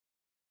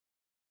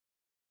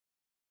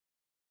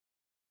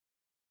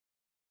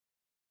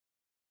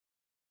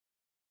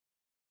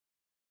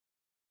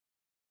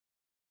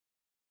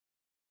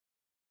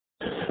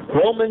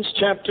Romans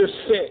chapter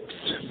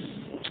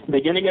 6,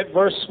 beginning at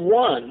verse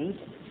 1.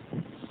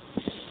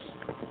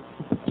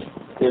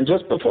 And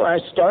just before I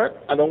start,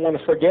 I don't want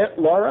to forget,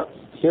 Laura,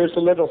 here's a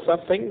little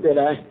something that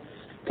I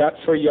got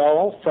for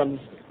y'all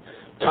from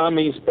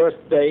Tommy's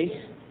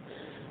birthday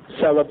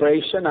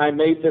celebration. I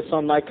made this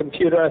on my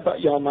computer. I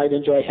thought y'all might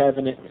enjoy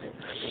having it.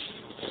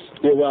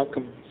 You're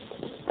welcome.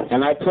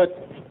 And I put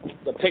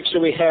the picture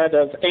we had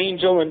of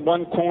Angel in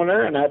one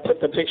corner, and I put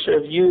the picture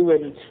of you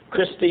and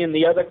Christy in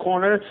the other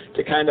corner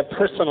to kind of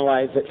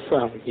personalize it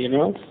some, you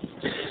know.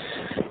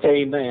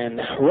 Amen.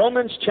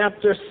 Romans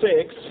chapter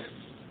 6,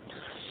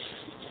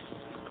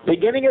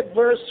 beginning at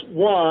verse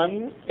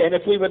 1, and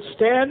if we would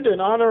stand in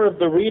honor of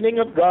the reading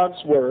of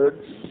God's Word.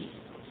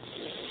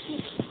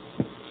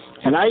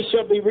 And I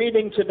shall be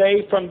reading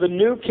today from the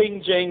New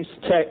King James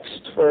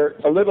text for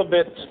a little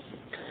bit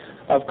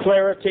of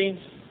clarity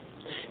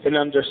and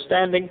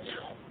understanding.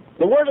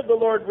 The word of the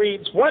Lord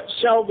reads, "What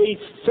shall we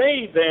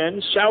say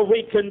then? Shall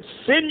we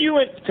continue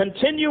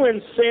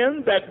in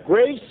sin that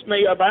grace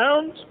may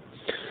abound?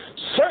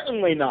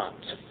 Certainly not.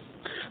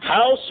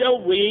 How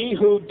shall we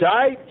who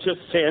died to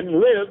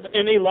sin live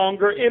any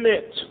longer in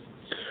it?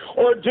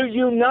 Or do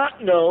you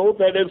not know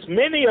that as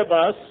many of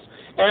us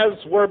as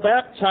were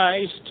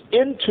baptized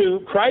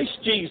into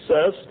Christ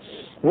Jesus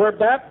were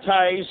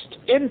baptized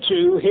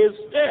into his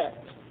death?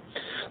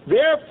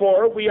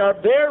 Therefore we are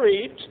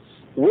buried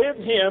with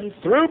him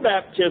through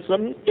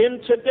baptism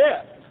into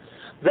death,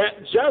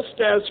 that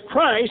just as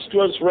Christ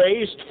was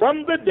raised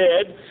from the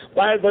dead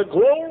by the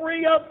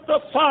glory of the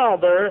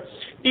Father,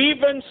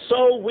 even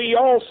so we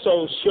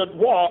also should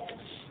walk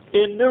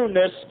in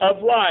newness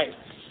of life.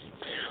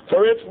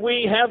 For if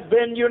we have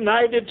been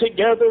united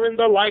together in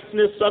the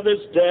likeness of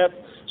his death,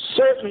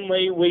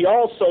 certainly we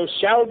also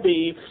shall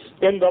be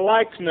in the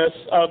likeness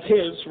of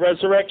his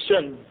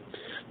resurrection.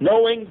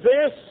 Knowing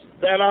this,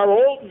 that our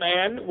old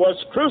man was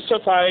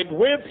crucified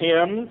with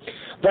him,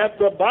 that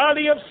the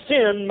body of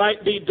sin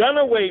might be done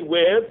away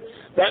with,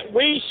 that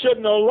we should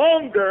no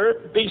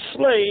longer be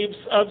slaves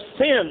of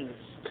sin.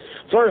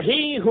 For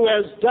he who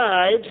has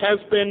died has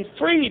been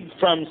freed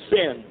from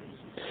sin.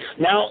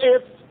 Now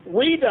if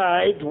we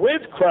died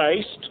with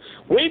Christ,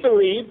 we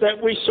believe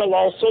that we shall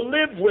also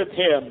live with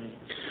him,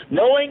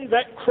 knowing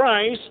that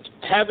Christ,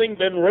 having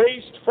been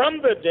raised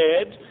from the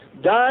dead,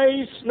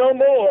 dies no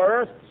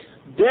more.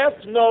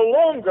 Death no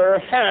longer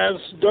has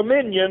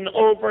dominion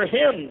over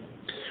him.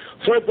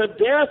 For the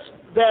death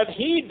that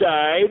he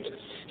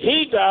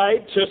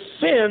died to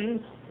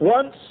sin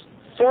once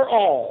for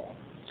all.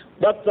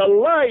 But the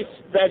life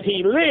that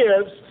he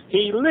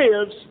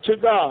lives to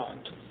God.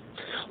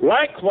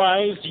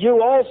 Likewise,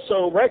 you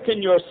also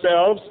reckon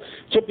yourselves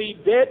to be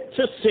dead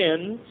to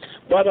sin,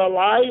 but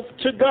alive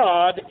to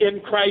God in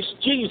Christ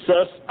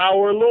Jesus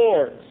our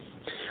Lord.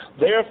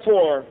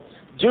 Therefore,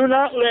 do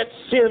not let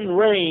sin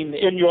reign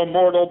in your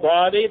mortal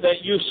body,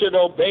 that you should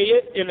obey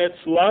it in its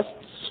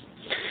lusts.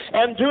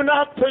 And do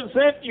not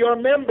present your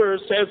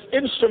members as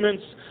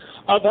instruments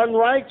of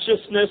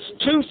unrighteousness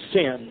to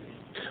sin,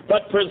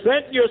 but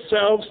present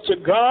yourselves to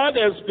God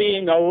as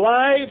being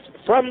alive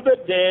from the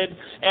dead,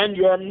 and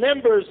your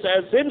members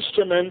as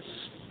instruments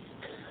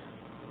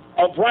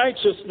of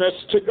righteousness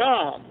to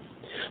God.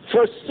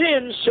 For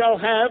sin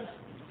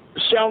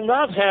shall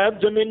not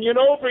have dominion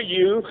over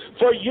you,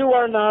 for you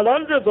are not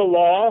under the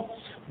law,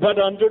 but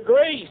under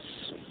grace.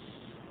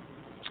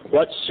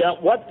 What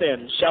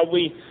then? Shall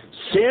we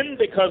sin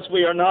because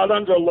we are not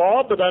under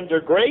law, but under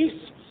grace?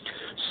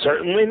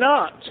 Certainly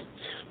not.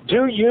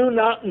 Do you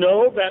not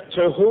know that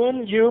to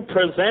whom you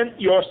present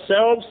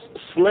yourselves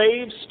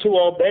slaves to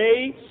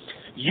obey,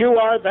 you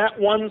are that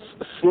one's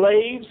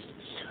slaves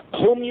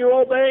whom you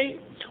obey,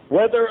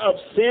 whether of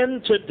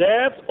sin to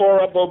death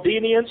or of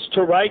obedience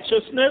to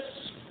righteousness?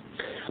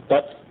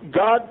 But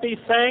God be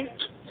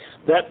thanked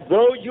that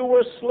though you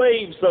were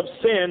slaves of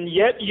sin,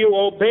 yet you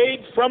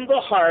obeyed from the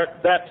heart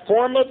that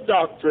form of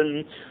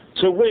doctrine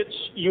to which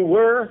you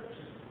were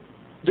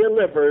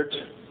delivered.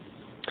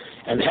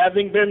 And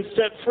having been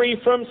set free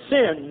from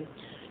sin,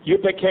 you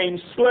became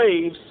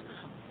slaves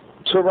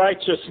to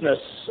righteousness,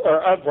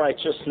 or of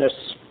righteousness.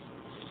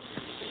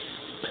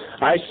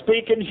 I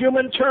speak in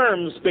human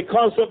terms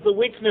because of the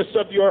weakness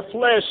of your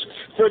flesh.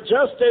 For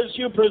just as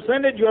you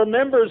presented your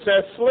members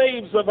as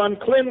slaves of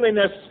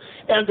uncleanliness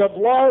and of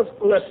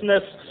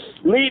lawlessness,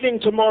 leading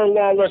to more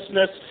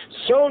lawlessness,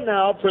 so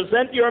now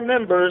present your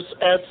members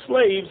as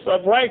slaves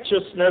of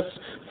righteousness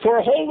for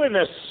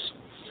holiness.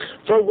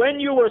 For when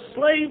you were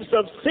slaves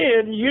of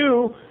sin,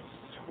 you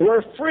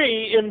were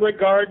free in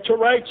regard to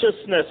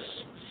righteousness.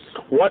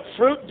 What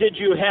fruit did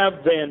you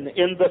have then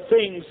in the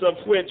things of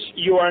which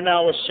you are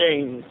now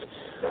ashamed?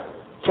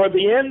 For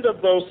the end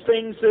of those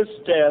things is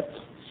death.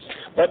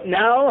 But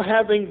now,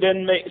 having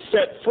been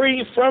set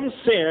free from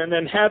sin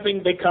and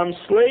having become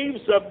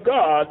slaves of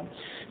God,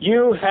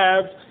 you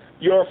have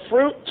your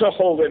fruit to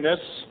holiness,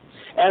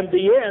 and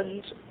the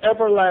end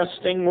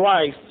everlasting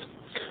life.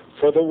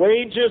 For the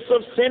wages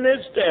of sin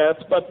is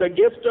death, but the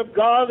gift of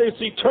God is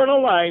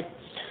eternal life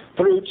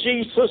through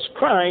Jesus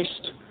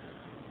Christ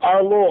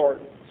our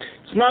Lord.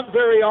 It's not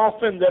very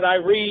often that I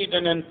read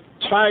an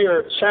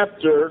entire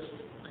chapter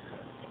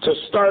to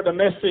start a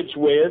message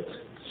with,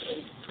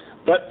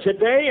 but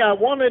today I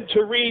wanted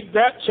to read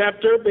that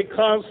chapter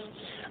because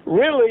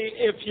really,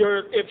 if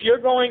you're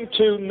going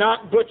to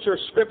not butcher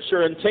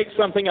Scripture and take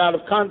something out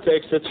of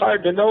context, it's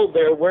hard to know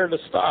there where to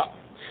stop.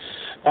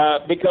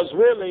 Because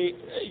really,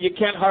 you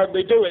can't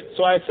hardly do it.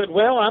 So I said,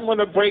 well, I'm going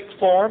to break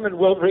form and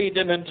we'll read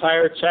an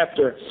entire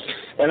chapter.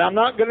 And I'm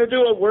not going to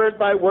do a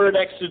word-by-word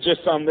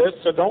exegesis on this,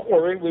 so don't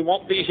worry, we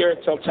won't be here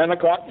until 10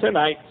 o'clock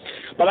tonight.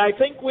 But I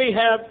think we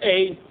have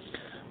a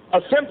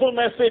simple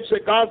message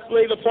that God's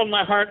laid upon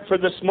my heart for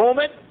this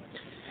moment.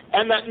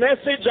 And that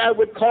message I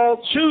would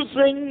call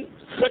Choosing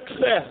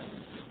Success.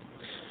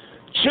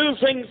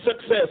 Choosing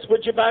success.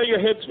 Would you bow your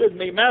heads with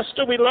me?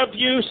 Master, we love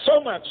you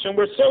so much, and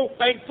we're so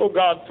thankful,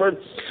 God, for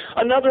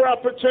another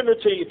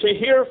opportunity to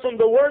hear from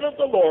the word of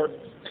the Lord.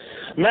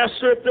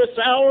 Master, at this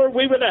hour,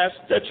 we would ask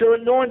that your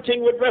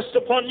anointing would rest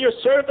upon your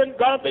servant,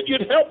 God, that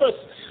you'd help us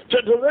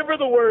to deliver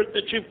the word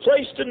that you've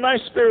placed in my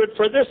spirit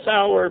for this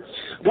hour.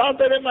 God,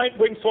 that it might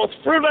bring forth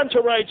fruit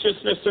unto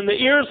righteousness in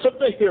the ears of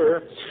the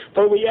hearer,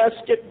 for we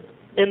ask it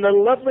in the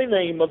lovely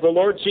name of the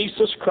Lord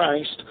Jesus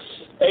Christ.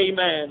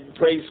 Amen.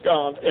 Praise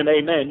God and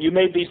amen. You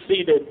may be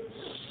seated.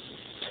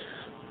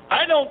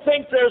 I don't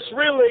think there's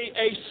really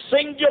a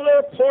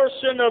singular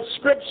portion of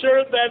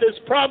Scripture that is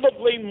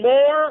probably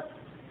more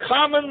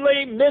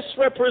commonly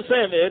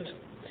misrepresented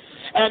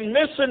and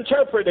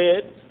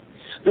misinterpreted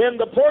than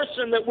the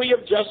portion that we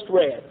have just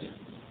read.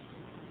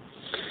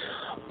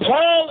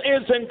 Paul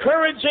is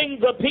encouraging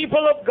the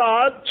people of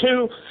God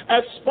to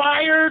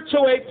aspire to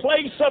a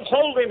place of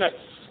holiness.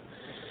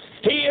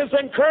 He is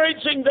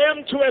encouraging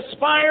them to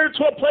aspire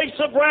to a place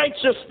of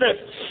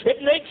righteousness.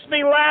 It makes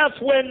me laugh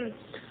when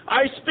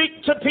I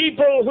speak to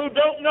people who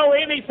don't know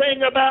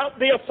anything about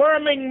the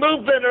Affirming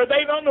movement, or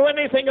they don't know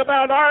anything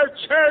about our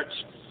church,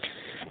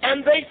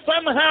 and they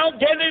somehow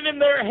get it in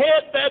their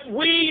head that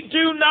we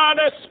do not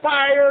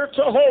aspire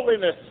to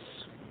holiness.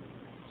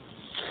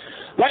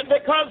 That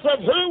because of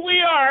who we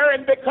are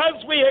and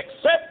because we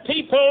accept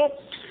people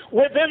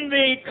within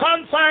the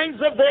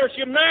confines of their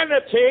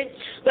humanity,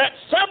 that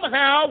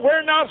somehow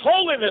we're not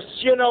holiness,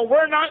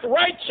 we're not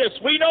righteous.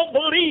 We don't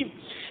believe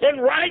in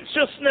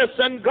righteousness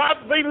and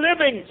godly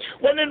living,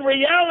 when in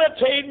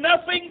reality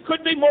nothing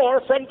could be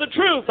more from the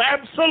truth.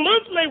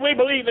 Absolutely we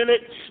believe in it.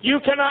 You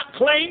cannot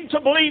claim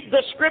to believe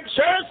the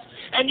Scriptures,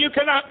 and you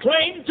cannot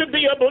claim to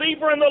be a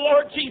believer in the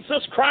Lord Jesus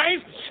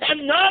Christ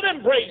and not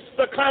embrace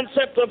the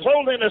concept of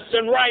holiness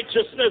and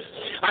righteousness.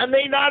 I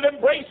may not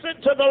embrace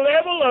it to the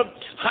level of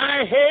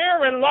high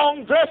hair and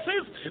long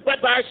dresses,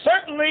 but I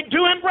certainly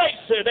do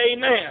embrace it.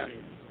 Amen.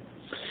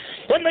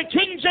 In the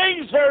King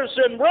James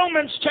Version,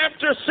 Romans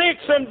chapter 6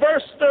 and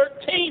verse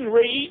 13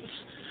 reads,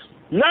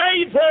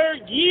 "Neither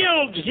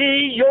yield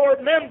ye your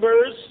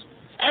members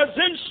as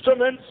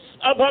instruments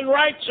of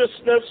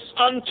unrighteousness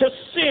unto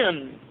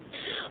sin,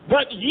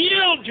 but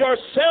yield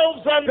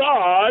yourselves unto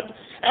God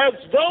as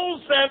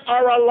those that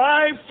are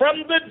alive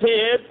from the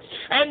dead,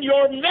 and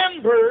your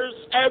members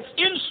as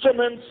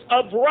instruments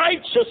of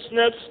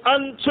righteousness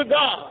unto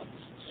God."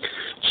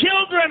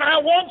 Children, I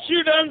want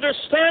you to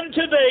understand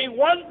today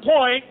one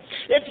point.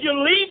 If you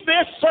leave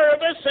this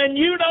service and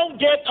you don't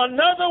get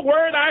another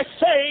word I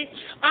say,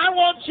 I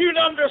want you to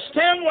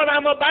understand what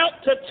I'm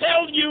about to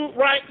tell you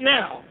right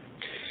now.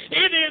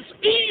 It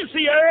is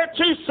easier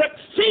to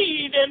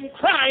succeed in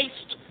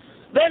Christ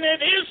than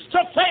it is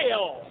to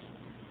fail.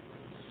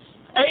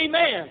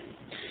 Amen.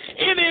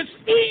 It is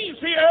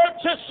easier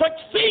to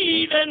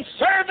succeed in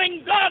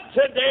serving God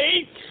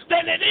today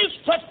than it is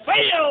to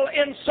fail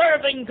in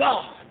serving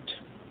God.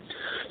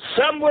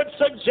 Some would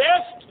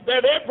suggest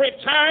that every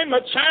time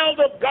a child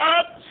of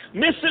God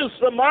misses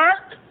the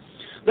mark,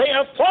 they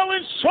have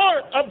fallen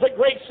short of the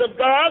grace of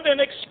God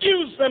and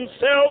excuse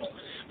themselves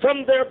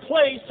from their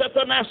place at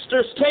the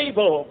Master's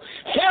table.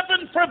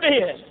 Heaven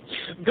forbid.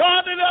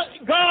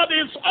 God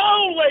is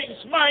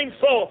always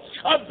mindful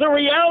of the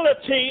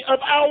reality of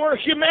our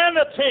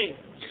humanity.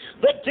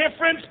 The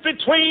difference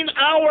between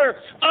our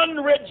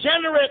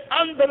unregenerate,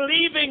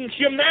 unbelieving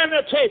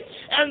humanity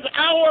and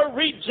our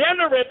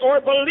regenerate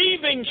or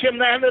believing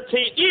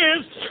humanity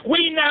is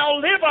we now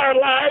live our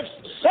lives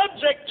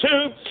subject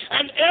to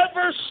and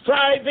ever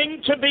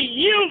striving to be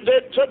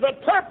yielded to the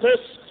purpose,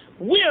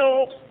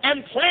 will,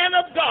 and plan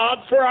of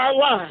God for our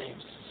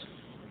lives.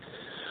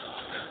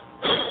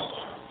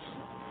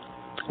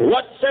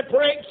 What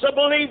separates a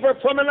believer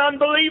from an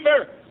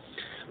unbeliever?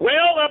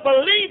 Well, a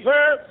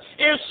believer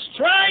is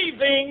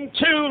striving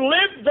to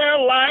live their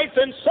life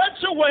in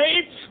such a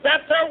way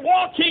that they're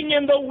walking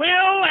in the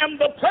will and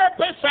the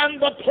purpose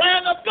and the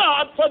plan of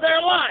God for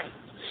their life.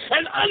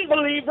 An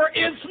unbeliever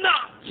is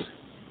not.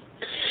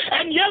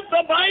 And yet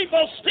the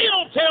Bible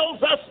still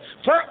tells us,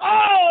 for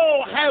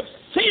all have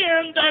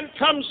sinned and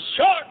come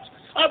short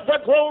of the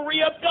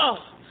glory of God.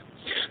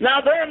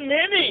 Now, there are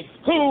many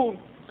who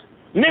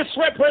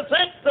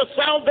misrepresent the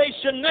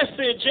salvation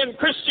message in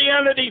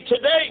Christianity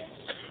today,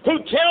 who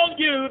tell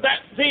you that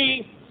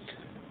the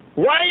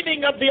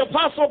writing of the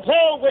Apostle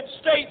Paul, which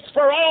states,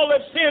 "For all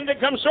have sinned and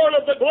come short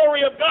of the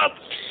glory of God,"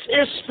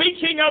 is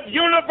speaking of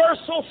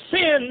universal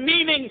sin,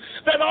 meaning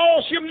that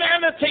all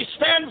humanity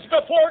stands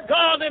before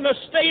God in a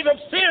state of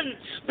sin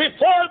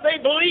before they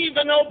believe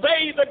and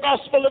obey the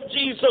gospel of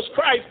Jesus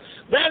Christ.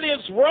 That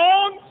is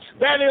wrong.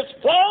 That is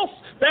false.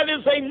 That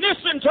is a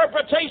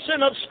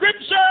misinterpretation of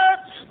Scripture.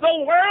 The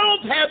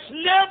world has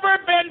never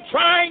been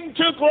trying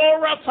to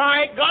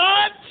glorify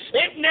God.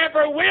 It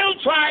never will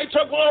try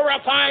to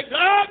glorify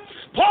God.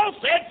 Paul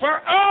said,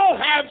 "For all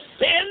have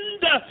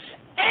sinned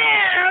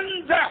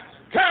and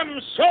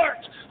come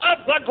short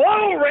of the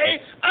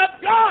glory of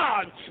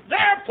God."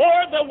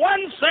 Therefore, the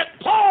ones that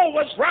Paul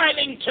was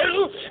writing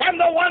to and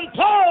the one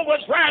Paul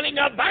was writing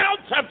about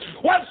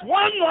was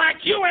one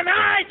like you and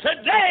I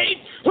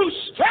today who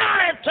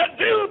strive to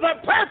do the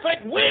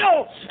perfect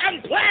will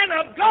and plan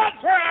of God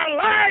for our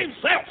lives,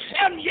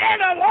 and yet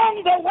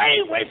along the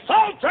way we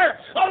falter,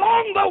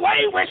 along the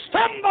way we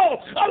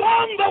stumble,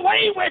 along the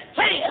way we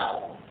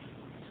fail.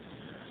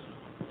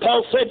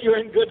 Paul said, "You're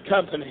in good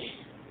company.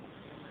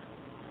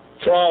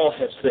 For all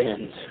have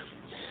sinned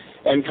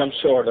and come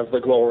short of the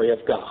glory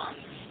of God."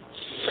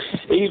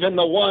 Even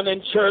the one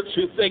in church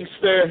who thinks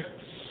they're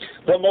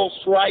the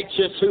most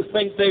righteous, who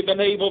think they've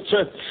been able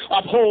to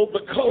uphold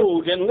the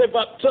code and live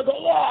up to the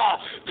law,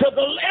 to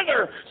the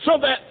letter, so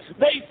that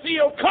they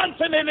feel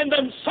confident in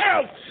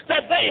themselves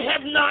that they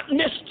have not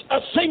missed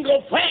a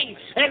single thing.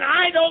 And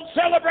I don't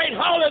celebrate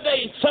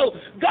holidays, so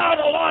God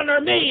will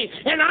honor me.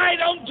 And I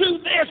don't do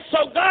this,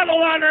 so God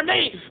will honor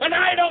me. And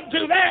I don't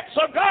do that,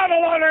 so God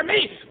will honor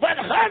me. But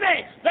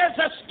honey, there's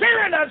a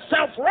spirit of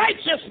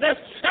self-righteousness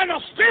and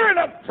a spirit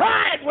of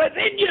pride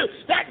within you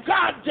that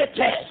God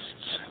detests.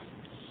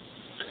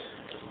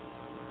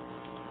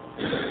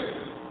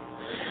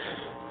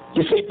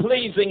 You see,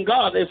 pleasing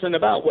God isn't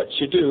about what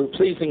you do.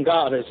 Pleasing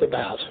God is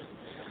about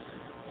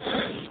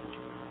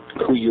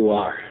who you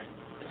are.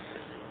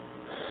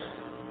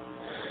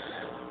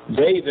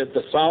 David,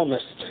 the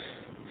psalmist,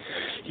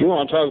 you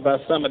want to talk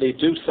about somebody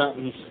do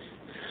something.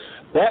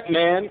 That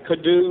man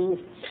could do,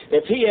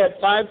 if he had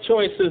 5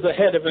 choices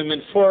ahead of him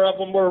and 4 of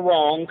them were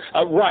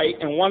right,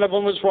 and 1 of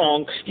them was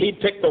wrong, he'd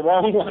pick the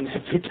wrong one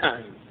every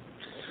time.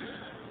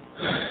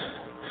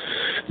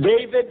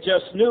 David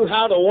just knew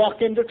how to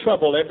walk into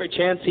trouble every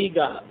chance he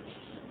got.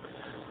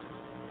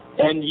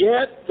 And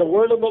yet, the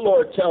word of the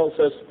Lord tells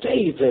us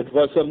David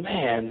was a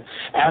man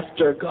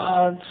after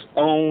God's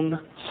own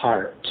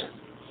heart.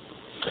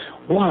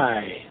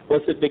 Why?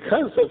 Was it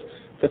because of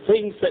the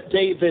things that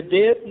David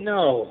did?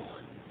 No.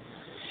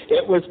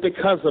 It was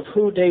because of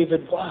who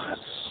David was.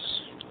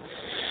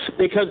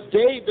 Because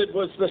David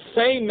was the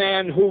same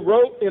man who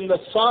wrote in the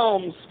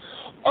Psalms,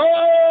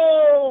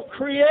 "Oh,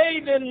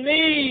 create in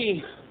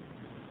me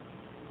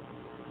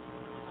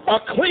a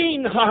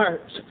clean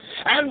heart,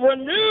 and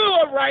renew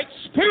a right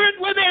spirit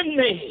within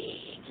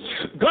me."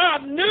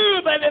 God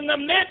knew that in the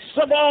midst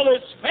of all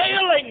his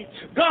failing,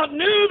 God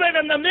knew that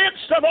in the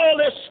midst of all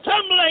his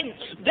stumbling,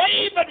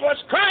 David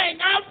was crying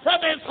out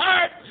from his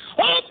heart,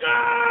 "Oh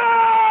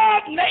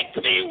God,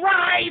 make me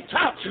right.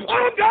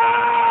 Oh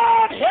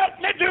God, help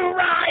me do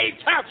right.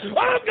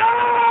 Oh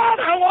God,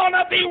 I want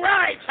to be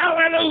right."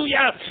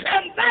 Hallelujah.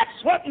 And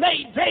that's what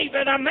made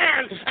David a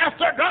man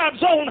after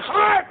God's own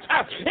heart.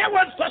 It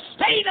was the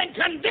state and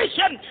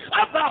condition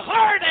of the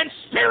heart and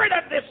spirit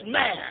of this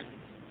man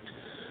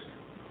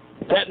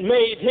that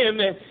made him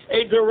a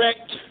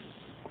indirect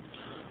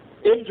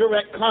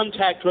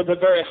contact with the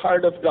very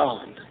heart of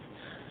God.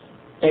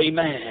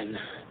 Amen.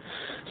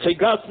 See,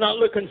 God's not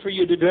looking for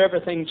you to do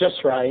everything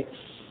just right.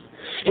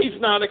 He's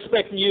not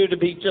expecting you to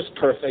be just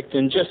perfect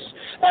and just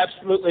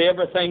absolutely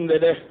everything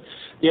that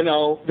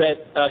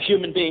a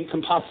human being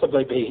can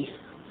possibly be.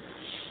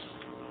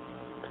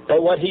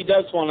 But what he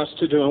does want us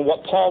to do, and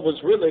what Paul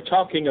was really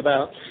talking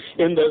about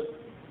in the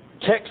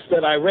text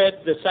that I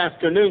read this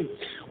afternoon,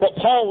 what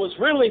Paul was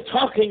really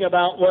talking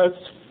about was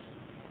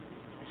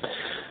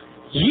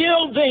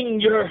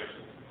yielding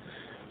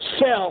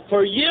yourself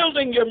or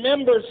yielding your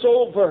members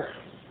over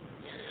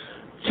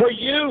for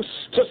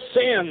use to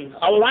sin,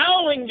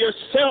 allowing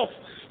yourself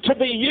to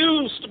be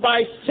used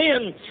by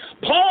sin.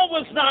 Paul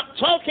was not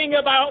talking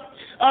about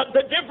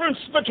the difference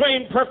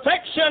between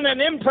perfection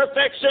and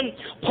imperfection.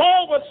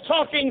 Paul was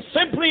talking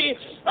simply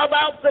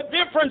about the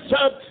difference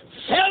of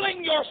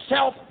selling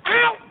yourself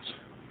out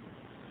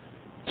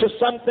to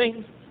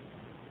something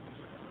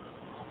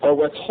or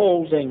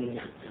withholding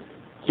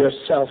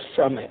yourself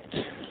from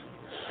it.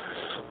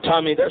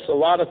 Tommy, there's a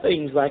lot of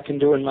things I can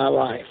do in my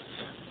life.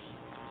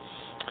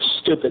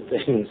 Stupid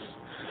things,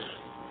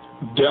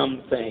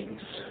 dumb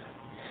things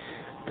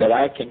that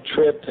I can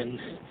trip and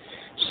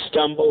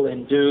stumble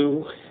and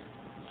do.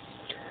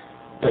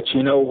 But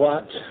you know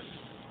what?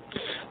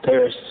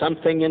 There is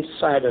something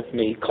inside of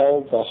me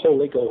called the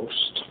Holy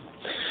Ghost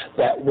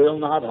that will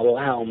not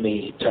allow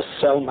me to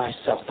sell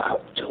myself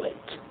out to it.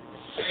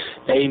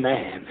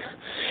 Amen.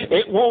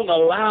 It won't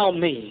allow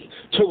me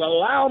to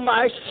allow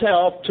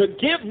myself to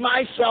give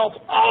myself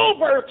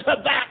over to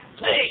that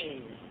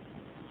thing.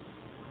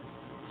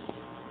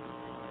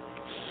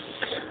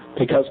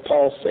 Because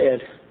Paul said,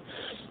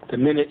 the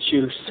minute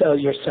you sell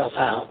yourself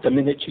out, the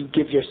minute you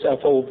give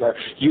yourself over,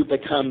 you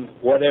become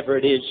whatever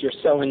it is you're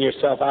selling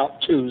yourself out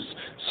to's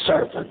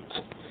servant.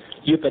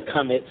 You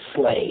become its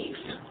slave.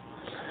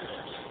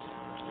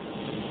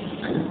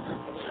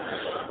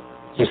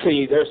 You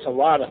see, there's a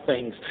lot of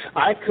things.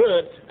 I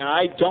could, and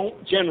I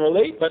don't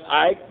generally, but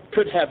I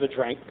could have a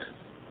drink.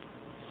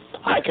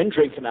 I can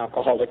drink an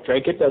alcoholic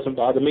drink. It doesn't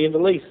bother me in the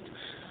least.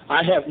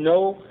 I have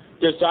no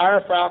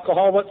desire for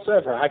alcohol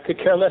whatsoever. I could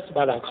care less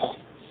about alcohol.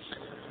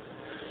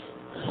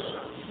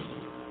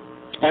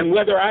 And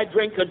whether I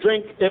drink a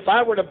drink, if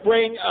I were to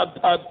bring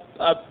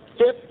a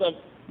fifth of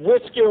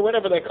whiskey or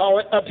whatever they call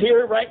it up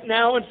here right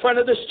now in front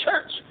of this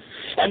church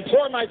and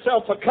pour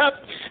myself a cup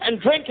and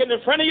drink it in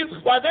front of you,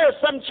 while there are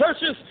some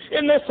churches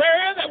in this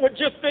area that would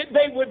just,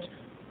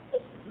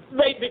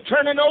 they'd be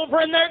turning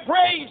over in their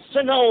graves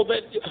to know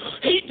that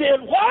he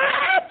did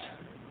what?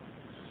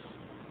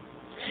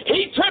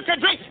 He took a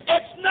drink.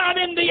 It's not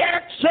in the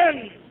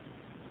action.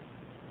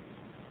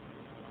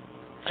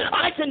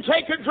 I can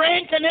take a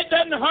drink and it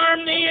doesn't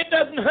harm me, it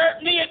doesn't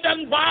hurt me, it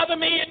doesn't bother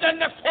me, it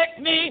doesn't affect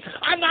me.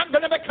 I'm not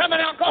going to become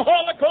an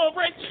alcoholic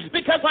over it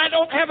because I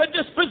don't have a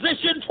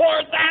disposition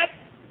toward that.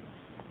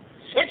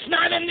 It's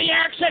not in the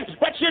action,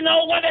 but you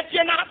know what? If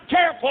you're not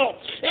careful,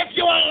 if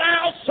you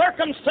allow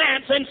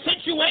circumstance and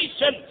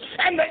situation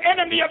and the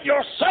enemy of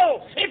your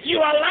soul, if you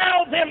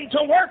allow them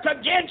to work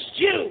against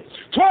you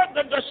toward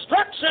the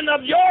destruction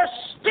of your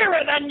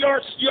spirit and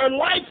your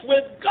life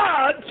with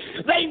God,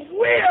 they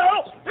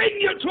will bring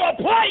you to a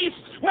place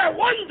where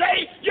one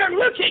day you're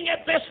looking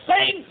at this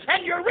thing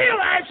and you're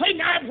realizing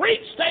I've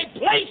reached a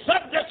place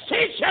of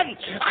decision.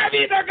 I've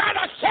either got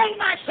to sell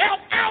myself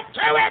out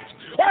to it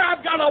or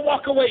I've got to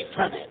walk away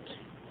from it.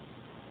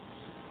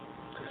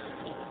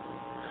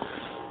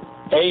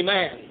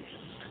 Amen.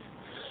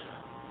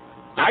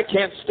 I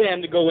can't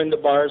stand to go into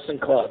bars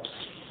and clubs.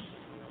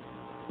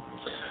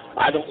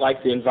 I don't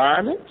like the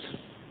environment.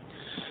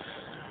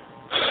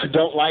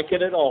 Don't like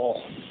it at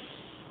all.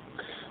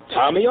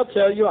 Tommy will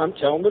tell you I'm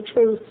telling the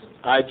truth.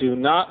 I do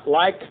not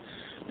like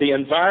the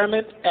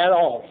environment at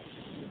all.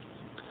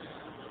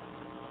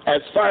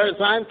 As far as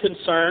I'm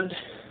concerned,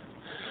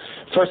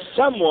 for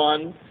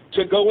someone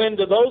to go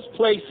into those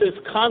places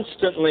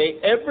constantly,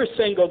 every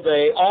single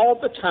day, all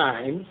the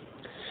time,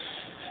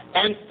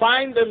 and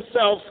find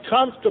themselves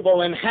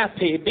comfortable and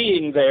happy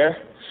being there,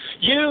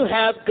 you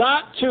have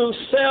got to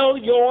sell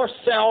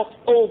yourself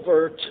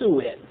over to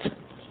it.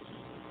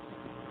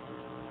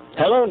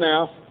 Hello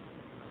now.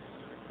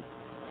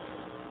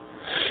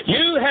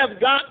 You have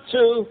got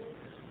to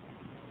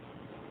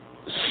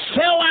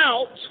sell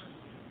out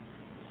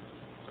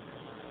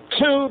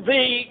to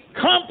the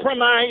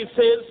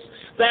compromises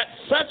that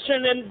such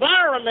an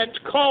environment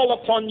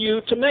call upon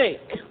you to make.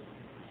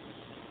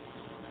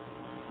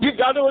 You've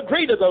got to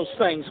agree to those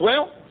things.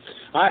 Well,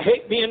 I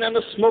hate being in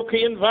a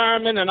smoky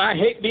environment, and I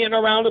hate being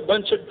around a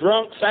bunch of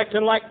drunks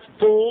acting like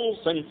fools,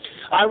 and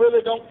I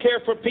really don't care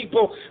for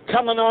people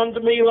coming on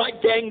to me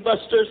like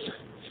gangbusters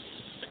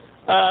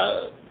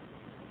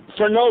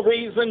for no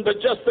reason, but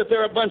just that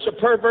they're a bunch of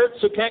perverts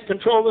who can't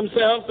control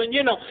themselves,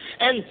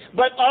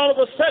 but all of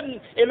a sudden,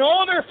 in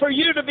order for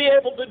you to be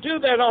able to do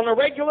that on a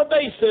regular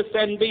basis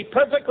and be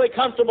perfectly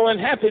comfortable and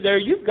happy there,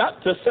 you've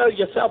got to sell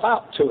yourself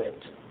out to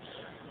it.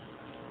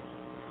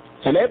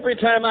 And every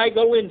time I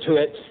go into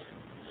it,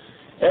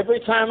 every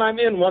time I'm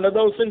in one of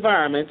those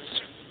environments,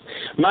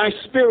 my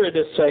spirit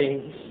is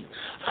saying,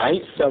 I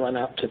ain't selling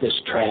out to this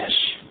trash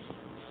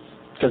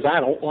because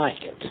I don't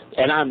like it,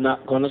 and I'm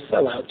not going to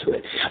sell out to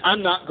it.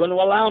 I'm not going to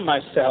allow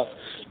myself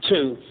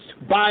to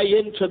buy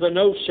into the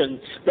notion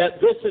that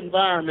this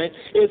environment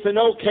is an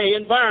okay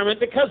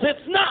environment, because it's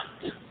not.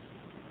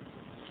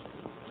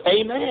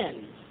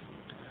 Amen.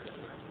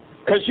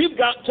 Because you've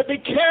got to be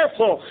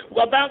careful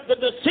about the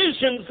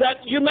decisions that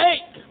you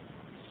make.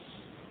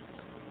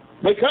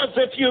 Because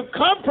if you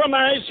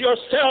compromise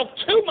yourself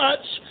too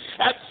much,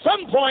 at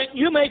some point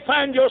you may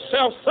find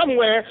yourself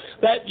somewhere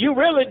that you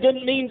really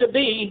didn't mean to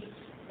be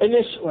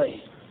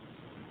initially.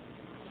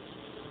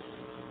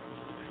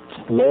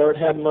 Lord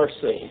have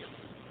mercy.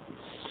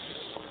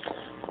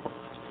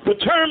 The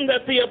term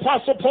that the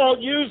Apostle Paul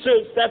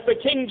uses, that the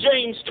King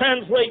James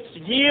translates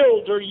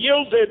yield or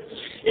yielded,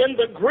 in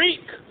the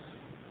Greek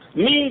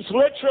means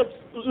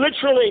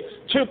literally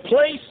to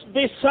place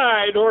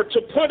beside or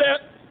to put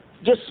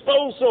at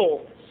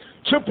disposal,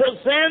 to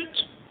present,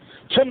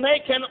 to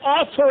make an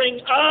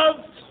offering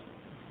of,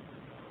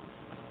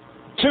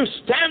 to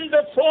stand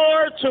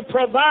before, to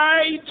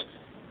provide.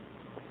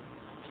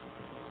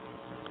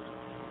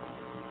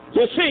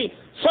 You see,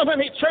 so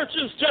many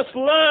churches just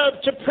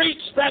love to preach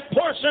that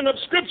portion of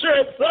Scripture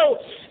as though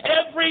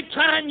every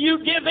time you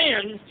give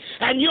in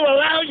and you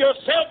allow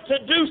yourself to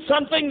do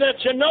something that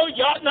you know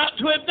you ought not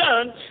to have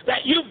done,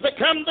 that you've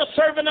become the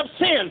servant of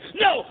sin.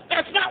 No,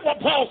 that's not what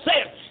Paul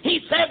said.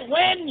 He said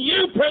when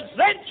you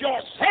present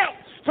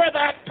yourself for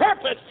that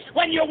purpose,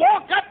 when you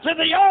walk up to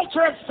the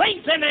altar of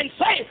Satan and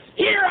say,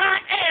 here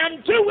I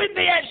am, do with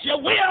me as you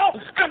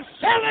will, I'm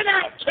selling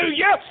out to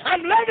you.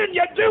 I'm letting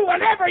you do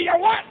whatever you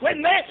want with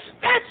me.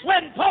 That's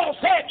when Paul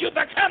said you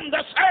become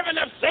the servant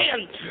of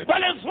sin.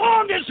 But as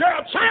long as you're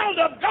a child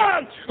of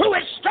God who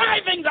is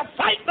striving to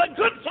fight the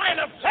good fight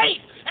of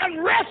faith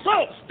and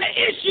wrestle the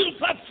issues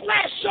of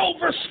flesh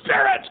over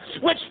spirit,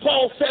 which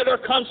Paul said are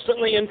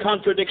constantly in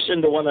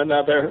contradiction to one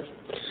another,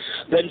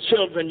 then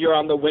children, you're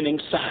on the winning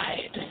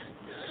side.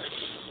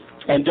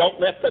 And don't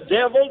let the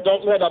devil,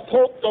 don't let a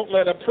pope, don't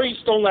let a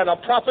priest, don't let a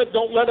prophet,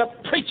 don't let a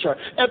preacher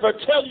ever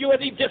tell you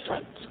any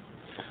different.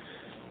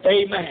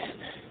 Amen.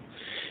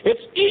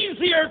 It's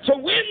easier to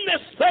win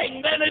this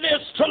thing than it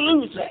is to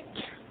lose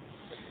it.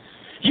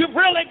 You've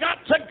really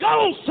got to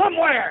go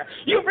somewhere.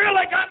 You've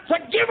really got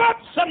to give up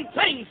some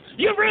things.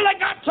 You've really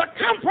got to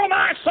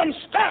compromise some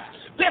stuff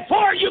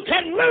before you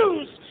can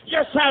lose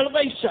your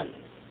salvation.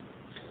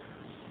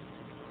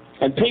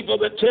 And people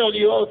that tell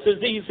you, oh, it's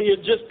as easy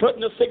as just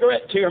putting a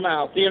cigarette to your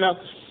mouth. You know,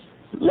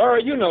 Laura,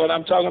 you know what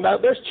I'm talking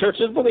about. There's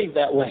churches believe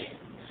that way.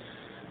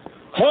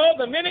 Oh,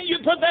 the minute you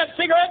put that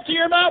cigarette to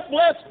your mouth,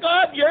 bless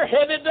God, you're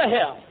headed to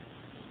hell.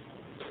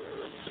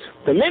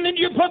 The minute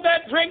you put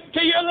that drink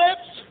to your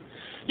lips,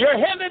 you're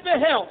headed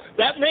to hell.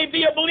 That may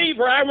be a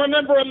believer. I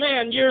remember a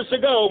man years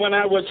ago when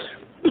I was,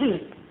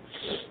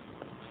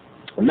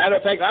 matter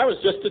of fact, I was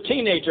just a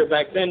teenager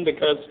back then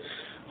because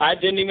I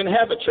didn't even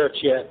have a church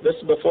yet. This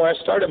is before I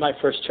started my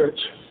first church.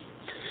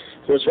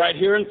 It was right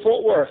here in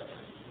Fort Worth.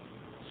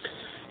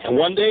 And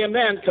one day a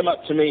man come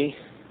up to me.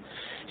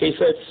 He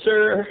said,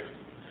 "Sir,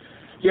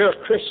 you're a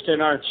Christian,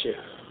 aren't you?"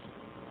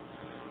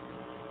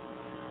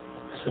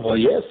 I said, "Well,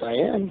 yes, I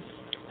am."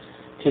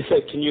 He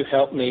said, "Can you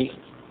help me?"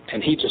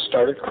 And he just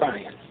started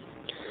crying.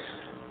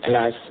 And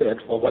I said,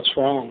 "Well, what's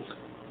wrong?"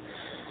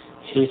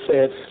 He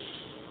said,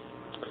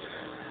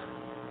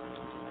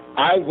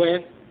 "I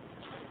went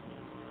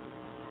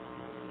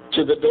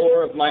to the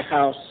door of my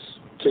house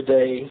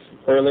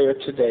earlier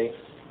today,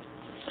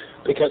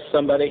 because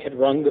somebody had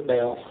rung the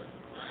bell.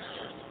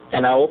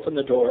 And I opened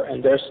the door,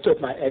 and there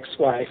stood my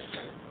ex-wife.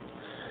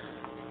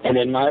 And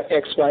in my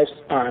ex-wife's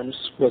arms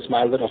was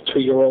my little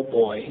 2-year-old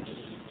boy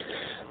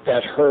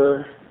that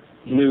her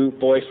new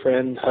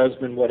boyfriend,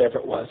 husband, whatever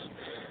it was,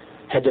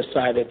 had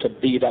decided to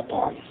beat up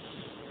on."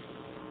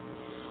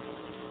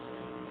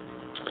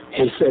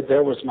 He said,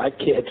 "There was my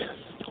kid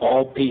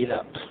all beat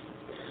up.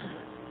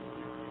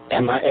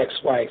 And my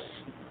ex-wife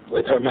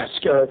with her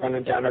mascara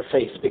running down her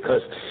face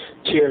because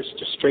tears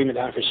just streaming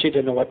down her. She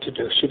didn't know what to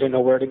do. She didn't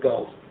know where to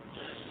go.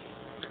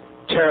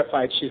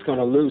 Terrified she's going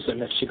to lose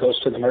him if she goes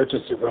to the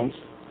emergency room,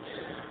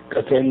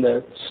 because then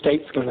the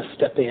state's going to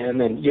step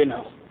in and, you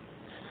know."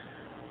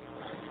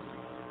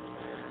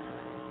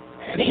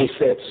 And he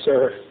said,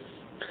 "Sir,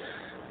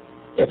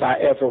 if I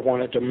ever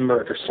wanted to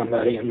murder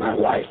somebody in my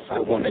life, I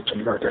wanted to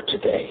murder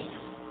today."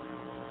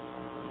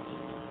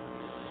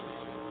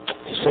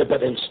 He said,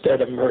 "But instead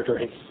of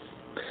murdering,"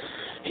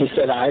 he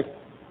said, "I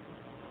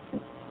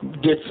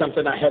did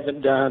something I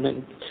haven't done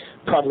in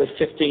probably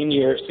 15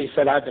 years. He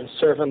said, "I've been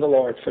serving the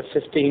Lord for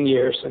 15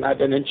 years, and I've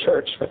been in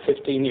church for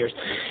 15 years.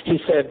 He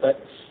said, "But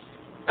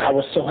I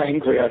was so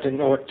angry I didn't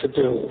know what to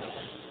do.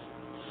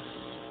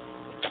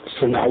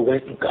 So I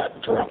went and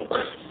got drunk."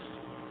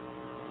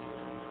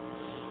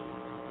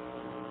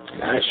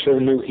 And I sure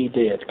knew he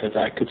did, because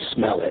I could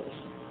smell it.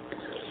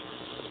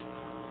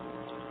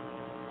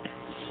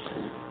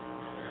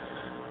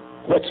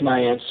 What's my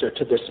answer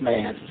to this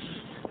man?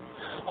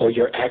 Oh,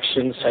 your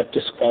actions have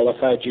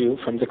disqualified you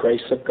from the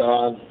grace of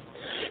God.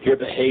 Your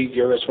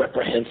behavior is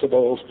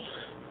reprehensible.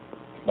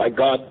 Why,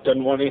 God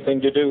doesn't want anything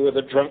to do with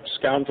a drunk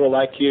scoundrel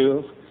like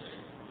you.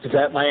 Is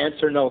that my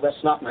answer? No,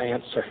 that's not my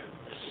answer.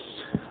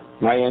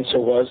 My answer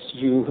was,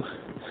 you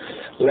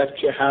left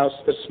your house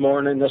this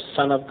morning, a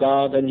son of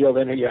God, and you'll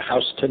enter your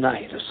house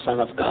tonight, a son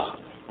of God.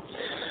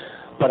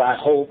 But I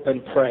hope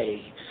and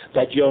pray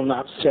that you'll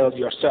not sell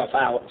yourself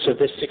out to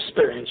this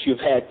experience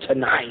you've had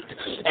tonight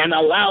and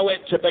allow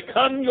it to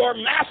become your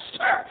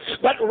master,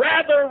 but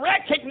rather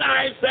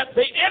recognize that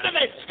the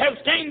enemy has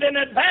gained an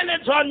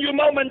advantage on you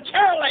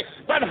momentarily.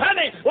 But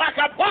honey, like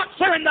a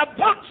boxer in the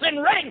boxing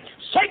ring,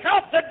 shake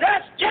off the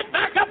dust, get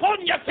back up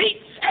on your feet,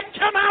 and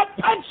come out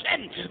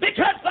punching,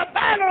 because the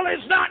battle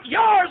is not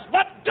yours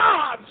but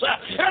God's.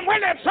 And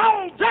when it's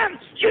all done,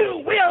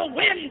 you will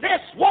win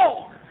this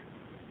war.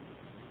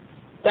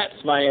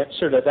 That's my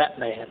answer to that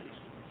man.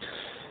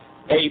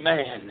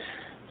 Amen.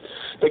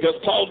 Because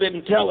Paul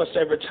didn't tell us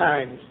every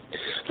time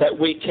that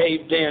we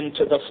caved in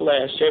to the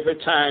flesh, every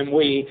time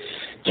we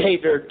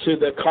catered to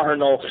the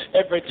carnal,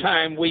 every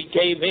time we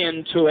gave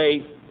in to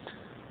a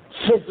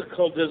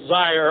physical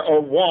desire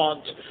or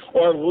want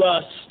or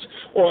lust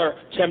or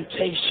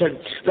temptation,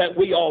 that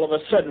we all of a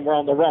sudden were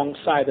on the wrong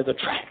side of the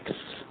tracks.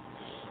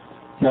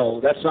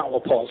 No, that's not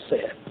what Paul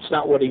said. It's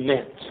not what he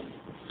meant.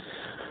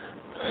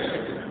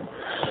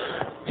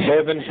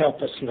 Heaven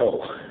help us,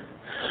 no.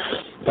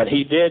 But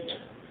he did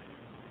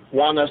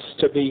want us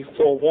to be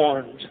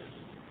forewarned.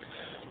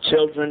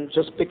 Children,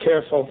 just be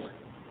careful,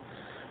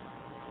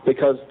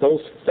 because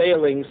those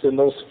failings and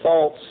those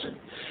faults,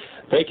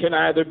 they can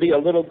either be a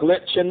little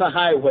glitch in the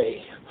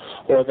highway,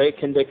 or they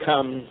can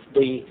become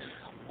the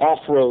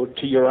off-road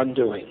to your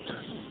undoing.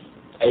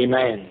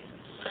 Amen.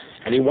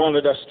 And he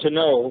wanted us to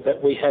know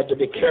that we had to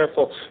be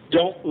careful.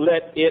 Don't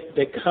let it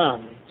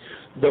become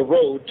the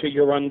road to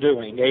your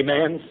undoing.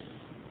 Amen.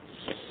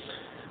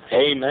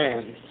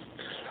 Amen.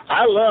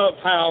 I love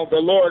how the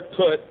Lord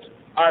put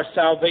our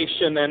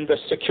salvation and the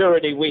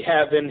security we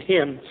have in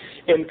him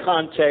in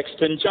context.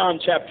 In John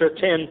chapter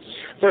 10,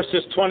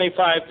 verses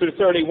 25 through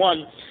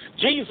 31,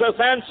 Jesus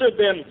answered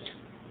them,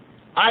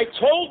 I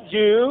told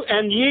you,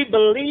 and ye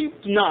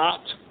believed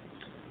not.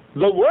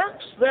 The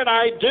works that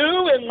I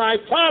do in my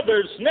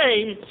Father's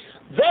name,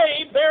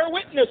 they bear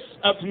witness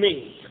of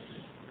me.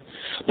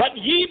 But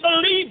ye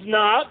believe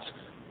not,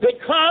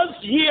 because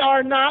ye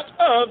are not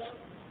of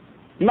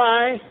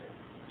my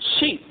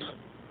sheep.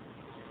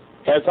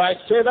 As I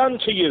said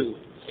unto you,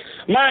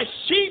 my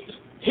sheep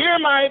hear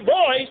my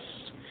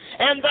voice,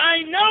 and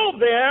I know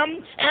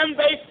them, and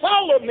they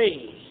follow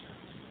me.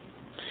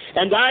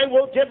 And I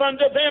will give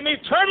unto them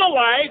eternal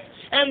life,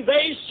 and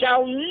they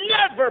shall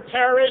never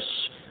perish,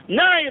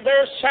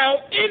 neither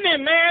shall any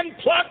man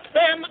pluck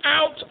them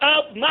out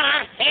of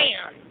my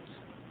hand.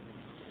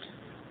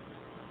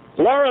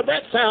 Laura,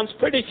 that sounds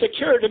pretty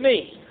secure to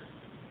me.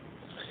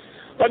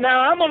 But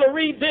now I'm going to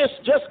read this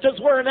just because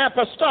we're an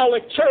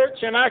apostolic church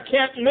and I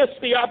can't miss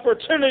the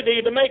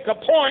opportunity to make a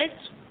point.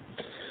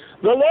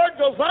 The Lord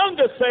goes on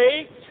to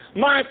say,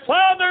 my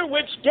Father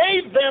which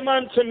gave them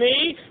unto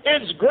me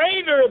is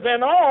greater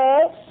than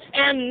all,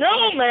 and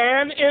no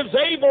man is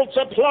able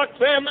to pluck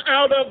them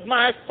out of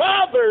my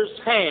Father's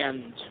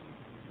hand.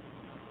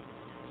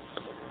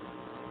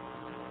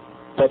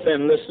 But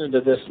then listen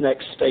to this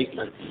next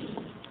statement.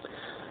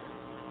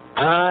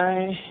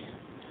 I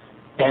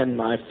and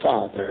my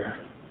Father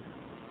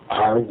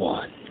are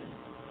one.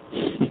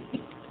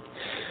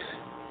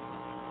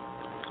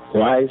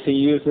 Why is he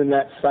using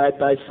that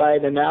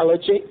side-by-side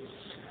analogy?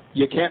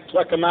 You can't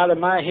pluck him out of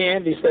my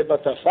hand. He said,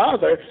 but the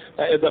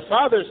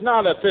Father's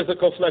not a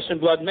physical flesh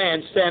and blood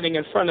man standing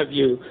in front of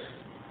you.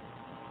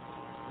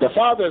 The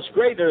Father's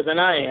greater than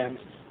I am.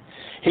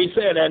 He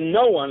said, and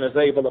no one is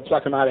able to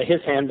pluck him out of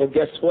his hand, but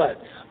guess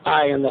what?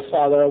 I and the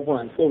Father are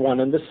one. We're one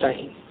and the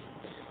same.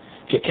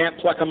 If you can't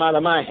pluck him out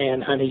of my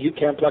hand, honey, you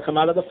can't pluck him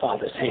out of the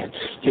Father's hand.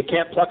 If you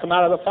can't pluck him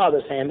out of the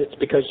Father's hand, it's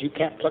because you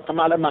can't pluck him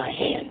out of my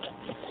hand.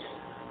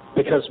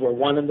 Because we're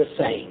one and the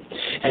same.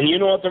 And you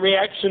know what the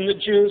reaction the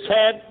Jews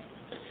had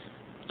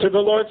to the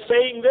Lord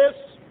saying this?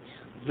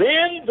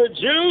 Then the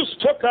Jews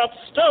took up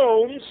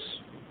stones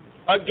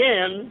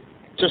again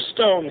to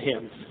stone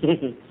him.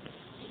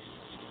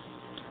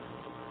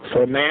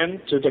 For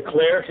man to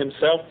declare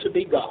himself to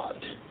be God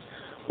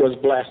was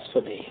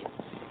blasphemy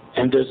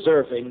and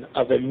deserving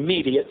of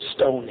immediate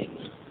stoning.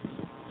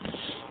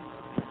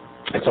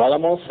 That's all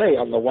I'm going to say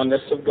on the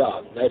oneness of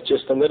God. That's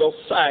just a little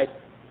side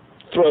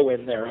throw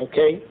in there,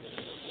 okay?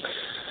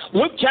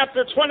 Luke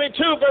chapter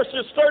 22,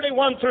 verses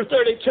 31 through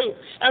 32.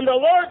 And the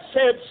Lord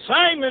said,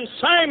 Simon,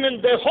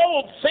 Simon,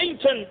 behold,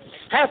 Satan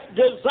hath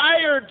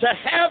desired to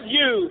have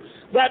you,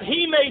 that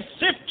he may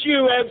sift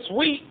you as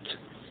wheat.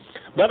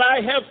 But I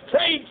have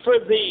prayed for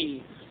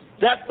thee,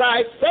 that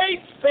thy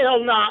faith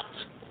fail not.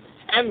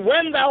 And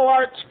when thou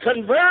art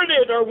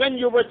converted, or when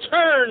you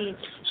return,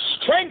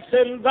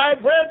 strengthen thy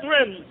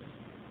brethren.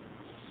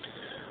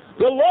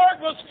 The Lord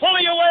was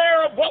fully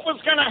aware of what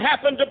was going to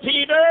happen to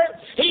Peter.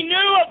 He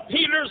knew of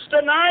Peter's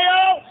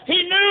denial.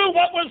 He knew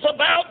what was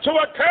about to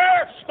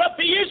occur. But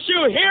the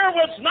issue here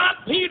was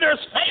not Peter's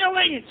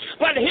failing,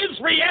 but his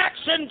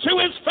reaction to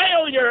his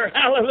failure.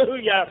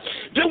 Hallelujah.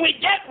 Do we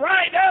get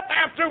right up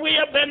after we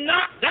have been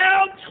knocked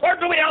down, or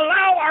do we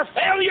allow our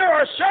failure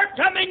or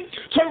shortcoming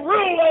to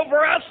rule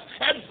over us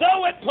as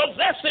though it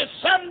possesses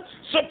some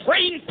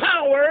supreme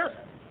power,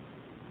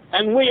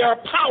 and we are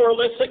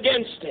powerless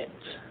against it?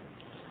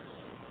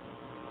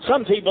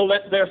 Some people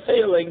let their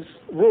failings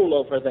rule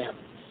over them.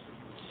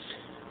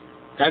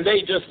 And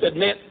they just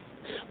admit,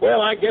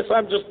 well, I guess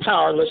I'm just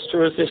powerless to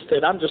resist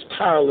it. I'm just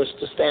powerless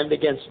to stand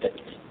against it.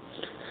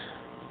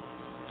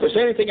 If there's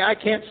anything I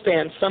can't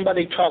stand,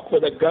 somebody talk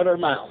with a gutter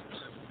mouth.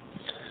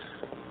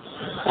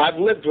 I've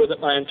lived with it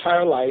my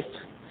entire life.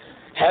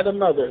 Had a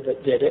mother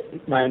that did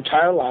it my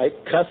entire life.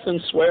 Cuss and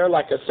swear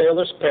like a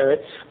sailor's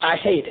parrot. I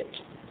hate it.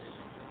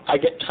 I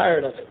get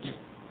tired of it.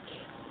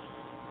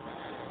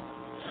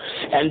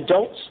 And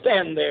don't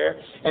stand there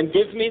and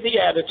give me the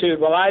attitude,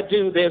 well, I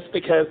do this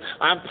because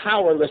I'm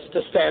powerless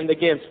to stand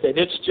against it.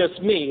 It's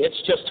just me. It's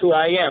just who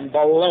I am.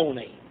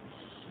 Baloney.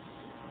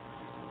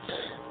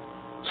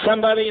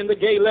 Somebody in the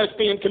gay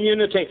lesbian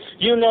community,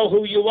 you know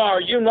who you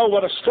are. You know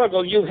what a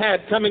struggle you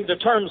had coming to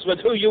terms with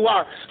who you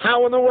are.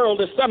 How in the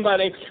world is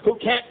somebody who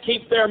can't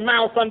keep their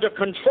mouth under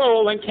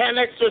control and can't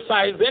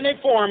exercise any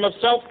form of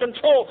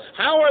self-control,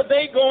 how are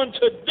they going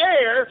to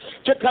dare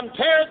to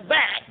compare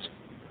that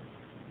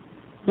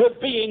with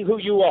being who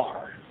you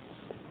are?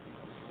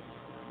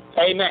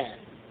 Amen.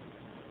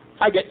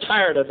 I get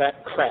tired of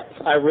that crap.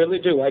 I really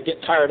do. I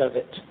get tired of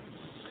it.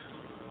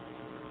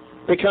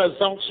 Because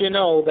don't you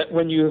know that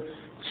when you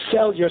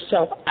sell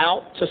yourself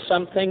out to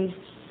something,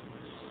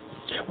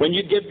 when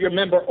you give your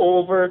member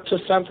over to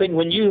something,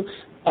 when you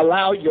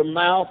allow your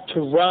mouth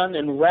to run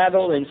and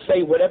rattle and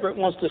say whatever it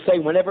wants to say,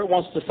 whenever it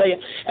wants to say it,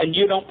 and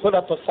you don't put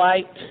up a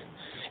fight,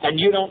 and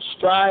you don't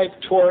strive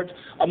toward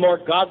a more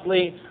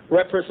godly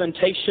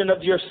representation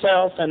of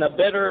yourself and a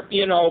better,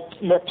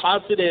 more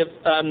positive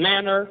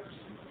manner,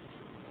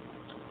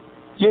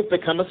 you've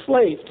become a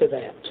slave to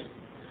that.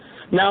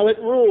 Now it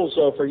rules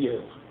over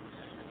you.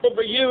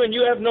 Over you, and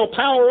you have no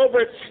power over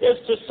it, is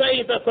to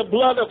say that the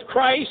blood of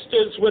Christ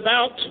is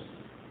without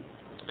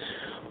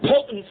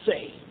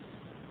potency.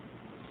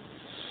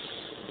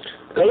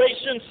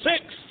 Galatians 6,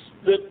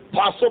 the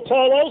Apostle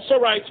Paul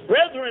also writes,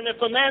 Brethren,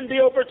 if a man be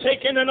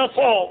overtaken in a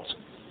fault,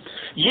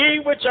 ye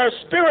which are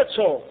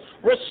spiritual,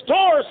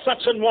 restore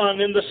such an one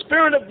in the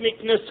spirit of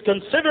meekness,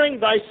 considering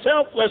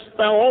thyself, lest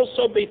thou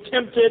also be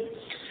tempted.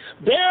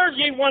 Bear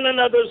ye one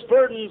another's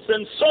burdens,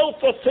 and so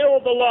fulfill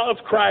the law of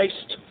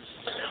Christ.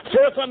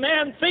 For if a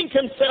man think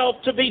himself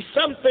to be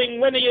something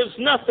when he is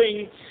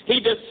nothing, he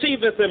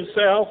deceiveth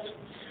himself.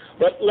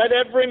 But let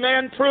every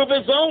man prove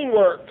his own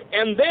work,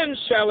 and then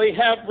shall he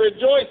have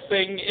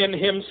rejoicing in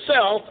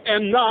himself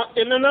and not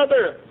in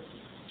another.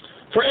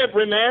 For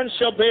every man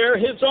shall bear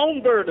his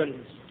own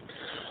burden.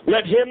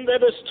 Let him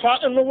that is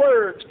taught in the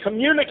word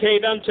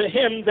communicate unto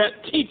him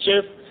that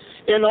teacheth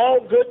in all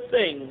good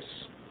things.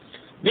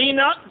 Be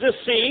not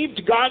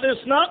deceived, God is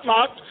not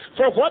mocked,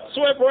 for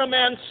whatsoever a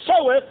man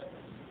soweth,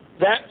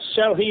 that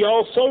shall he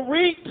also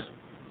reap.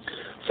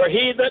 For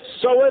he that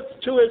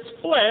soweth to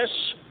his flesh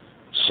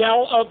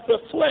shall of the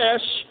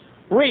flesh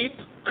reap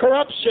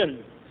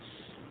corruption.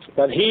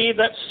 But he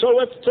that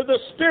soweth to the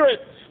Spirit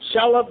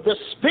shall of the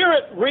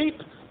Spirit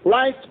reap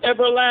life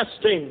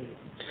everlasting.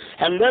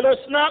 And let us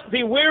not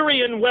be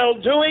weary in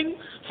well-doing,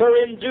 for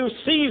in due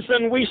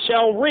season we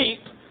shall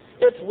reap,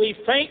 if we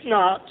faint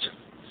not.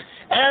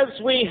 As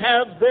we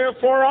have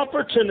therefore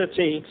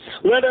opportunity,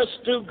 let us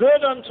do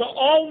good unto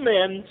all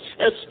men,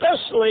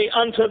 especially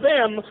unto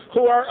them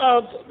who are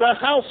of the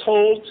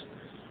household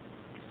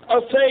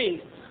of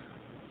faith.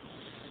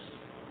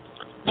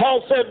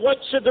 Paul said, what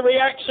should the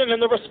reaction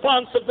and the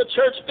response of the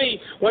church be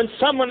when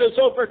someone is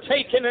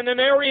overtaken in an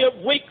area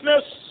of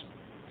weakness?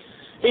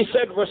 He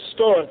said,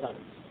 restore them.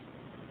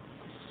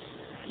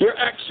 Your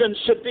action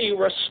should be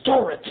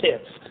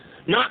restorative,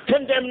 not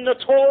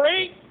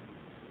condemnatory.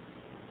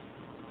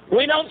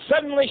 We don't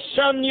suddenly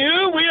shun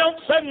you. We don't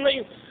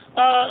suddenly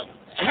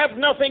have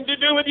nothing to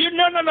do with you.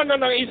 No.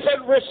 He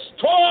said,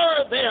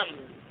 restore them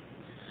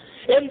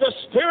in the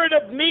spirit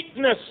of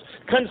meekness,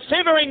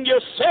 considering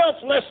yourself,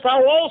 lest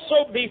thou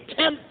also be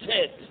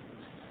tempted.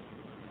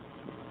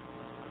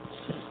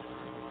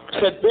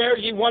 Said, bear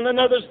ye one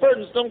another's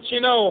burdens. Don't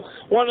you know,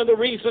 one of the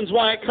reasons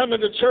why I come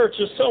into church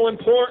is so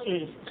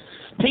important.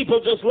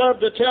 People just love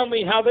to tell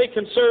me how they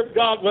can serve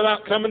God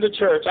without coming to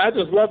church. I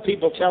just love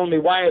people telling me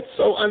why it's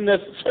so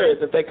unnecessary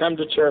that they come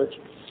to church.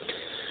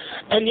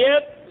 And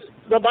yet,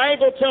 the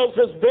Bible tells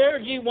us, bear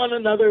ye one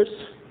another's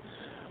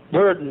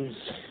burdens.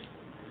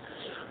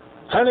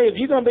 Honey, if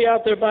you're going to be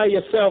out there by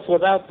yourself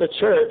without the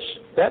church,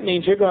 that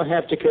means you're going to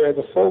have to carry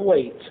the full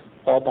weight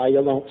all by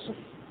your lonesome.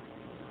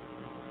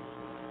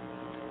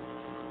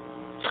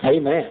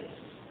 Amen.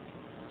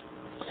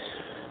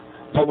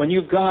 But when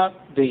you've got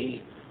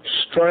the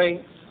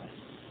strength,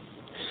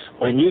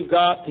 when you've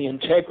got the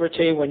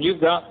integrity, when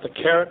you've got the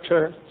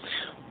character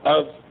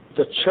of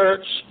the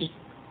church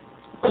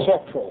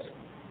corporal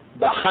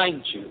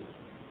behind you,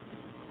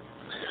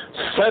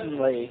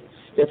 suddenly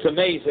it's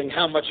amazing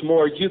how much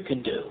more you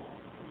can do.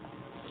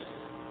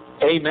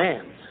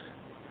 Amen.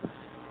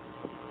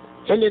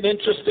 Isn't it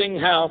interesting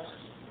how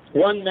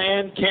one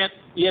man can't,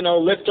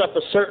 lift up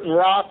a certain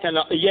rock, and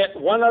yet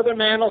one other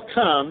man will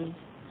come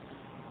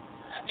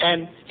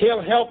and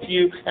he'll help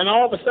you, and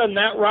all of a sudden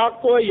that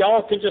rock, boy,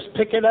 y'all can just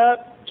pick it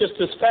up just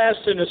as fast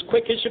and as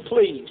quick as you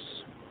please.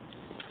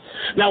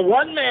 Now,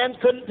 one man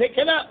couldn't pick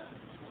it up.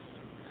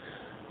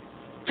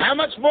 How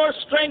much more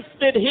strength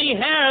did he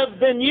have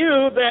than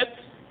you that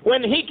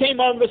when he came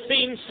on the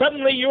scene,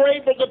 suddenly you were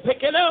able to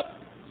pick it up?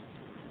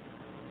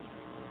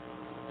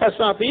 That's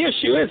not the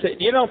issue, is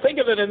it? You don't think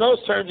of it in those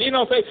terms. You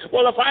don't think,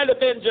 well, if I'd have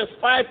been just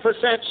 5%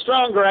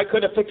 stronger, I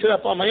could have picked it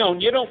up on my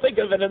own. You don't think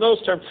of it in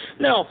those terms.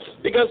 No,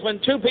 because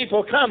when two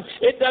people come,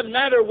 it doesn't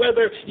matter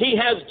whether he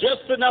has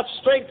just enough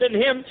strength in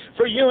him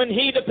for you and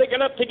he to pick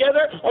it up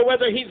together, or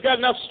whether he's got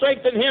enough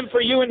strength in him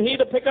for you and he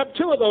to pick up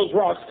two of those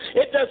rocks.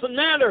 It doesn't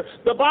matter.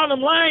 The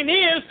bottom line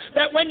is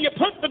that when you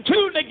put the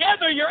two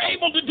together, you're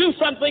able to do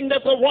something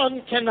that the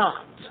one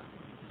cannot.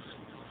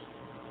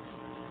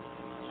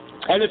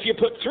 And if you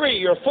put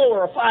 3 or 4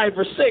 or 5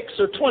 or 6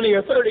 or 20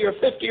 or 30 or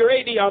 50 or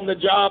 80 on the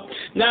job,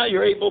 now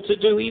you're able to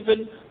do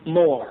even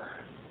more.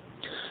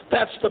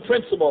 That's the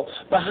principle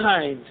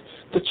behind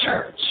the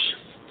church.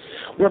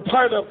 We're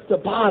part of the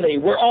body.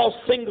 We're all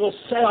single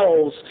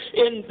cells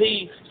in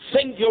the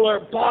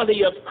singular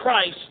body of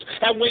Christ,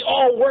 and we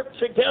all work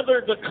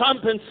together to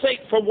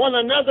compensate for one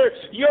another.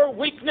 Your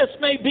weakness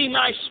may be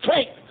my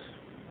strength.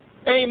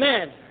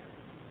 Amen.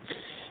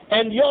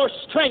 And your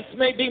strength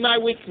may be my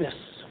weakness.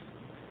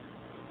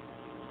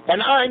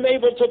 And I'm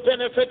able to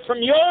benefit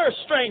from your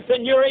strength,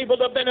 and you're able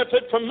to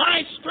benefit from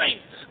my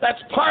strength.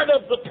 That's part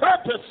of the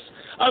purpose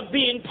of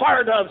being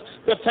part of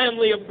the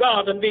family of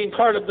God and being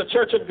part of the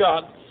church of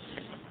God.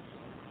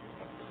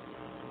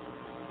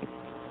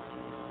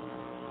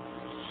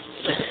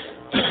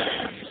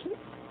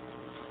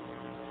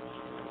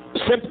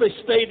 Simply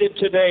stated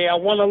today, I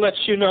want to let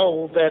you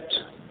know that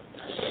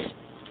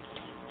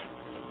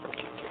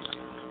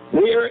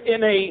we're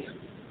in a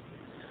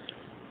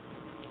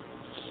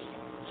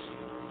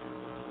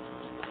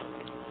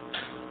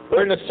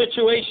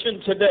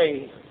situation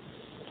today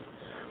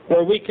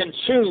where we can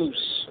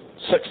choose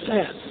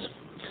success.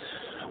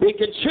 We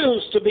can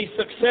choose to be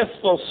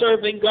successful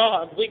serving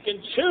God. We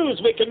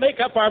can make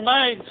up our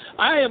mind,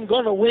 I am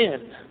going to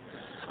win.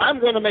 I'm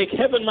going to make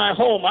heaven my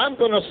home. I'm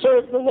going to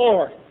serve the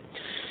Lord.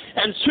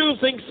 And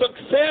choosing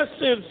success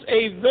is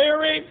a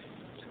very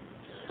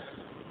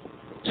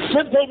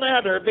simple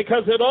matter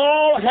because it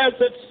all has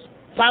its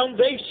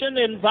foundation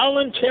in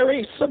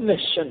voluntary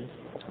submission.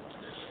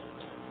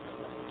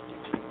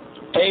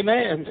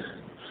 Amen.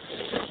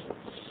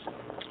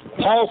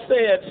 Paul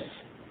said,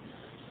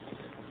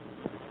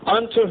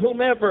 unto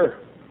whomever,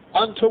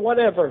 unto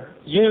whatever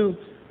you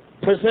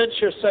present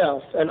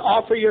yourself and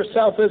offer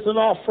yourself as an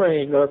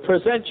offering, or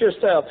present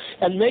yourself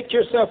and make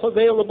yourself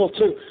available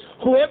to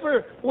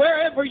whoever,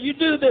 wherever you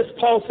do this,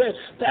 Paul said,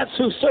 that's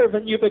whose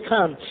servant you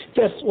become.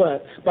 Guess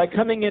what? By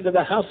coming into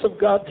the house of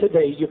God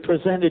today, you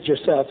presented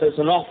yourself as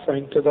an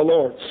offering to the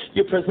Lord.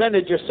 You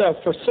presented yourself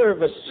for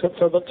service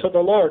to the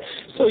Lord.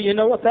 So you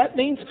know what that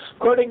means?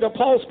 According to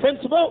Paul's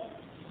principle?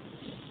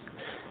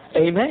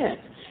 Amen.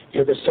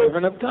 You're the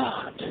servant of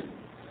God.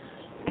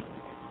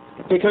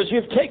 Because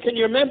you've taken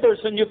your members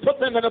and you put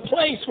them in a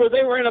place where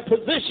they were in a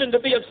position to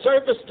be of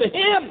service to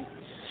Him.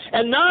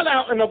 And not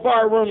out in a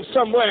bar room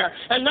somewhere,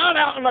 and not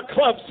out in a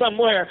club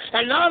somewhere,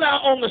 and not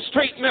out on the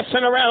street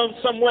messing around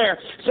somewhere.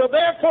 So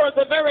therefore,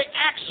 the very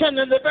action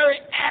and the very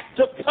act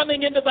of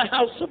coming into the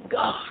house of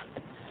God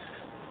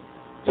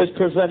is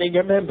presenting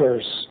your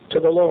members to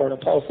the Lord.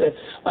 And Paul said,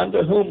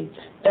 unto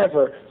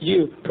whomever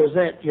you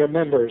present your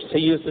members. He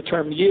used the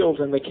term yield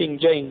in the King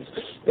James,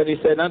 but he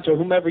said, unto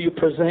whomever you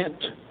present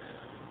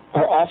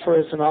or offer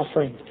as an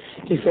offering.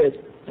 He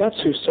said, that's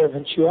whose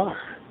servant you are.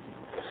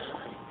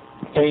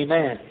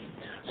 Amen.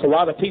 So a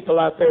lot of people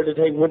out there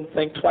today wouldn't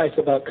think twice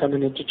about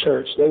coming into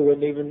church. They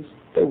wouldn't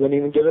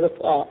even give it a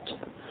thought.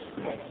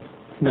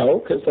 No,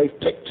 because they've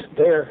picked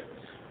their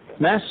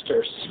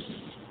masters.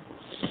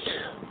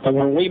 But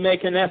when we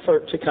make an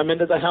effort to come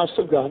into the house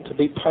of God, to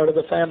be part of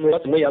the family,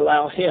 we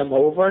allow Him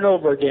over and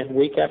over again,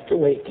 week after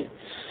week,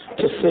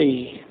 to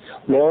see,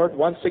 Lord,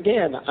 once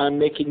again, I'm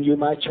making you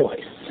my choice.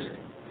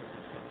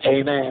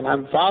 Amen.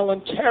 I'm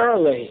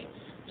voluntarily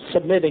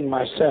submitting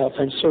myself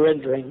and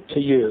surrendering to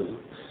you.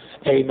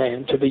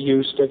 Amen. To be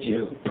used of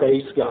you.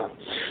 Praise God.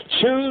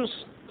 Choose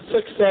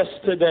success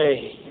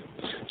today.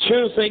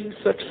 Choosing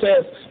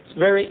success is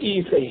very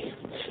easy.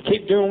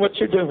 Keep doing what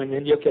you're doing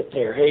and you'll get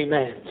there.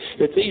 Amen.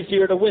 It's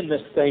easier to win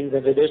this thing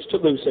than it is to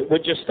lose it.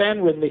 Would you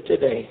stand with me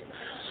today?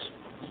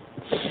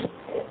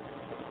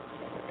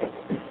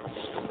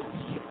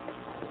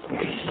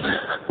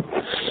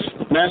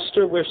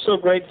 Master, we're so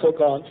grateful,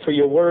 God, for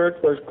your word.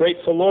 We're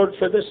grateful, Lord,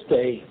 for this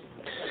day.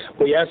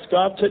 We ask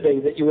God today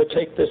that you would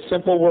take this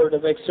simple word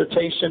of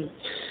exhortation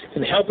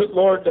and help it,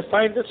 Lord, to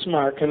find its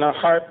mark in our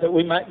heart, that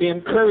we might be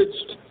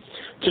encouraged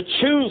to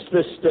choose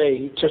this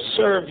day to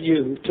serve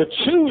you, to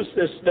choose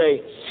this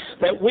day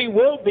that we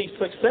will be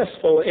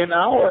successful in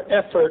our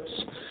efforts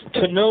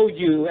to know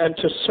you and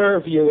to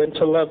serve you and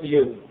to love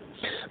you.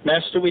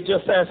 Master, we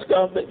just ask,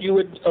 God, that you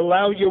would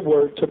allow your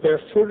word to bear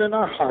fruit in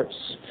our hearts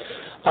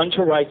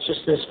unto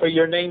righteousness for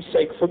your name's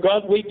sake. For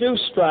God, we do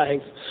strive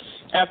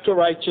after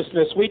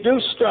righteousness. We do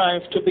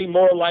strive to be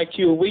more like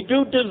you. We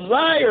do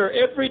desire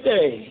every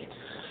day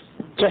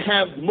to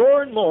have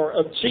more and more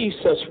of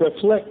Jesus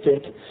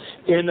reflected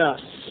in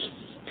us.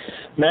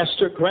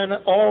 Master, grant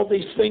all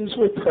these things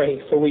we pray,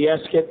 for we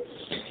ask it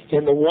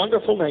in the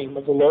wonderful name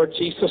of the Lord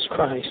Jesus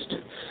Christ.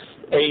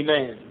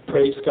 Amen.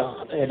 Praise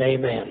God and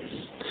amen.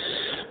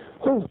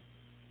 Whew.